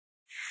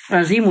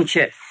Na zimu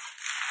će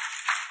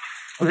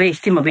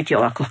vestima biti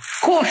ovako.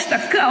 Košta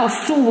kao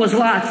suvo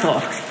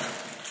zlato.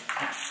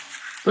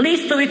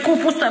 Listovi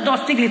kupusa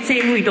dostigli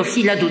cenu i do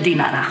 1000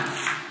 dinara.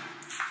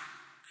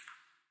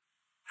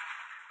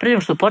 Pre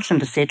nego što počnem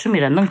da sečem i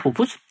rendam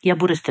kupus, ja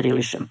bure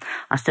sterilišem.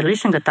 A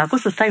sterilišem ga tako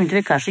što stavim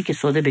 2 kašike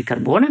sode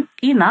bikarbone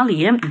i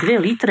nalijem 2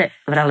 litre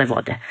vrele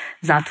vode.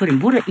 Zatvorim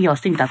bure i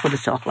ostavim tako da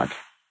se ohladi.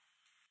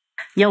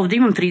 Ja ovdje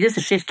imam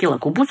 36 kila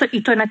kupusa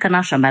i to je neka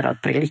naša mera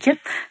otprilike.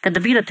 Kada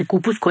birate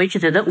kupus koji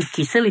ćete da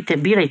ukiselite,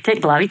 birajte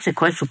glavice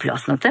koje su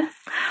pljosnute.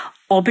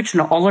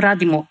 Obično ovo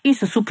radimo i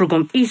sa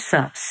suprugom i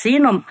sa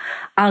sinom,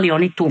 ali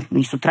oni tu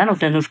nisu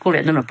trenutno, jedno u školi,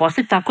 jedno na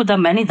posli, tako da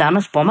meni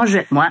danas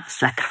pomaže moja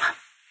svekrva.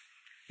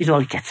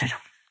 Izvoli kecelju.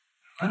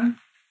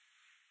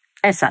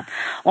 E sad,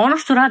 ono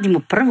što radimo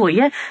prvo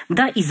je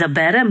da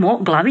izaberemo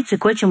glavice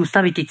koje ćemo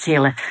staviti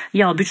cele.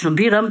 Ja obično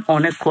biram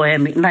one koje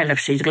mi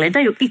najlepše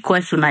izgledaju i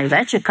koje su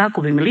najveće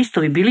kako bi mi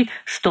listovi bili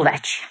što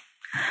veći.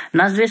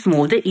 Nas dve smo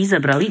ovdje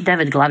izabrali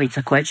 9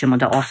 glavica koje ćemo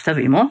da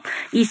ostavimo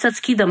i sad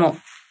skidamo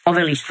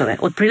ove listove.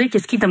 Otprilike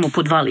skidamo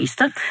po 2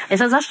 lista. E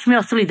sad zašto smo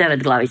ostavili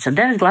 9 glavica?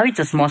 9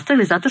 glavica smo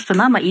ostavili zato što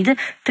nama ide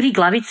 3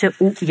 glavice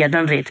u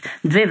jedan red.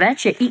 2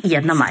 veće i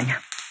 1 manja.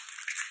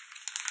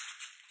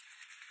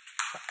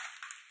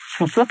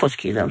 Smo sve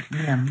poskidali.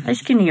 Aj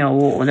skini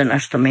ovo ovdje,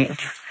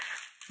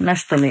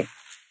 nešto mi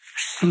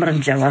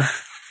smrđava.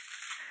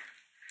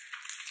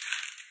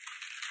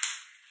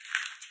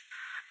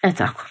 E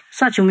tako.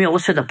 Sad ćemo mi ovo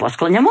sve da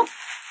posklanjamo,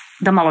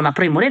 da malo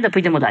napravimo reda pa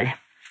idemo dalje.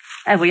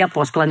 Evo ja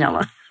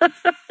posklanjala.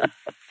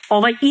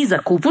 Ovaj iza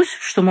kupus,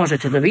 što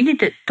možete da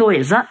vidite, to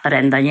je za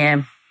rendanje.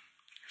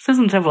 Sve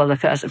sam trebala da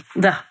kažem.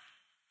 Da.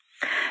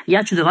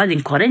 Ja ću da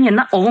vadim korenje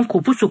na ovom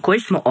kupusu koji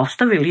smo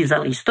ostavili za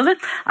listove,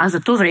 a za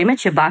to vreme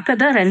će baka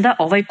da renda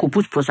ovaj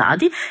kupus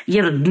pozadi,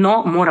 jer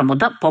dno moramo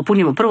da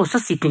popunimo prvo sa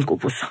sitnim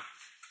kupusom.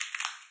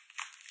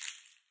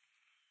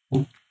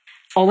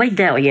 Ovaj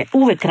deo je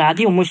uvek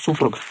radio moj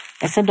suprug.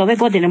 E sad ove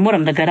godine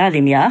moram da ga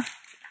radim ja.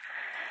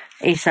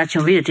 I sad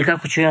ćemo vidjeti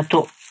kako ću ja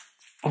to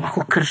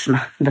ovako kršna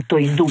da to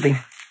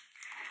izdubim.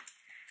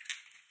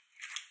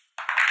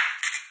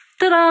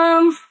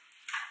 Tadam!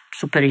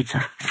 Superica.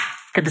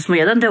 Kada smo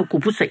jedan deo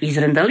kupusa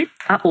izrendali,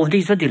 a ovdje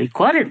izvadili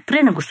koren,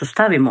 pre nego što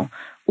stavimo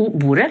u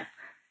bure,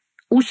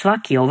 u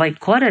svaki ovaj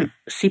koren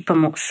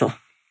sipamo so.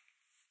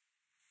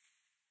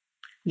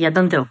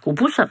 Jedan deo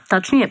kupusa,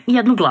 tačnije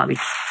 1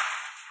 glavicu.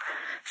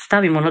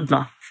 Stavimo na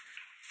dno.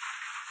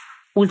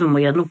 Uzmemo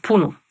 1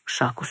 punu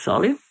šaku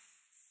soli,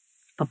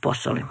 pa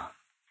posolimo.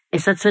 E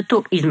sad sve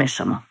to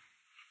izmešamo.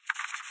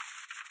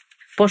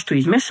 Pošto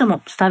izmešamo,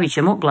 stavit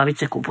ćemo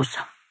glavice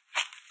kupusa.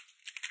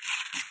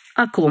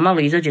 Ako malo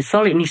izađe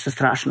soli, ništa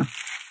strašno.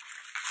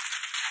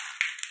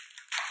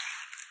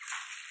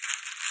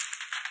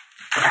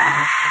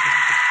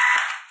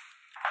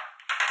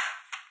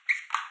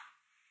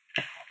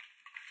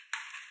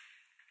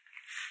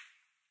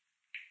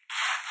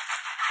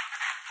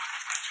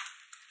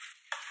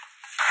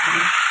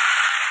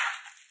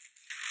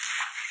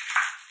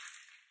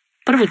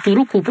 Prvu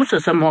turu kupusa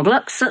sam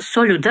mogla sa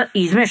solju da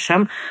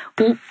izmešam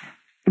u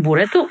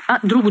buretu, a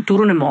drugu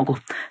turu ne mogu.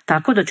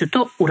 Tako da ću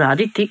to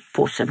uraditi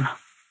posebno.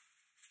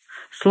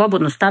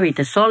 Slobodno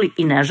stavite soli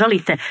i ne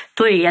žalite.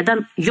 To je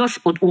jedan još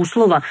od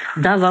uslova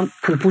da vam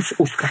kupus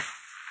uspe.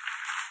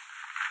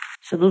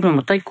 Sad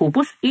uzmemo taj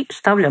kupus i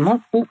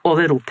stavljamo u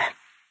ove rupe.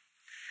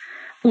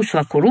 U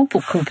svaku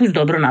rupu kupus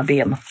dobro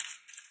nabijemo.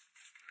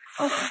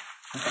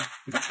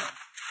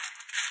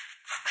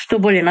 Što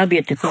bolje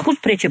nabijete kupus,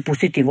 prije će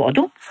pustiti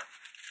vodu.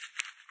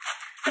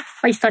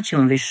 Pa i staće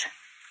vam više.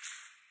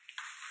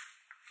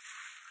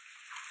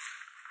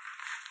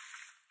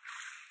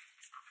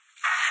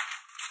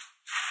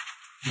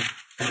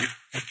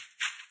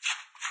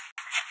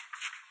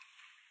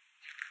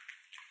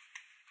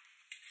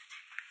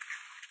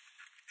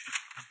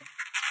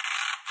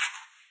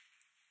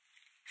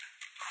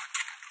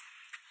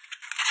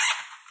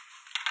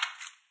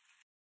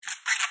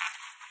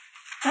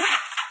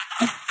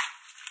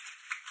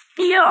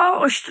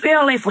 Jao, što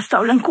ja lepo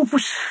stavljam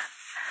kupus.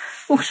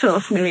 Sve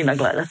vas milina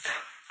gledat.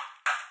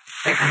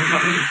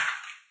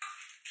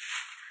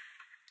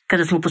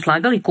 Kada smo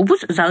poslagali kupus,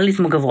 zalili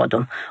smo ga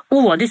vodom.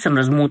 U vodi sam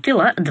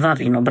razmutila 2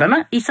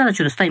 vinobrana i sada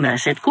ću da stavim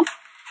rešetku.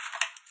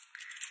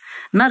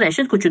 Na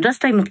rešetku ću da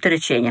stavim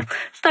opterećenje.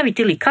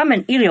 Stavite ili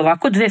kamen ili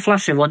ovako 2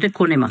 flaše vode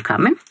ko nema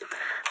kamen.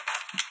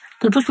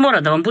 Kupus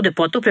mora da vam bude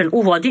potopljen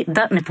u vodi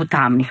da ne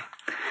potamni.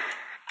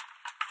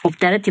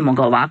 Opteretimo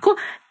ga ovako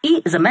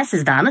i za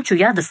mjesec dana ću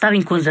ja da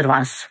stavim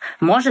konzervans.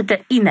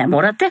 Možete i ne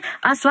morate,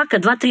 a svaka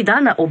 2-3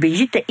 dana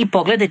obiđite i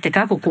pogledajte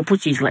kako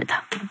kupus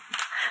izgleda.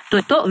 To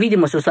je to,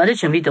 vidimo se u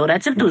sljedećem video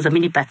receptu za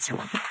mini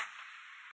pecivo.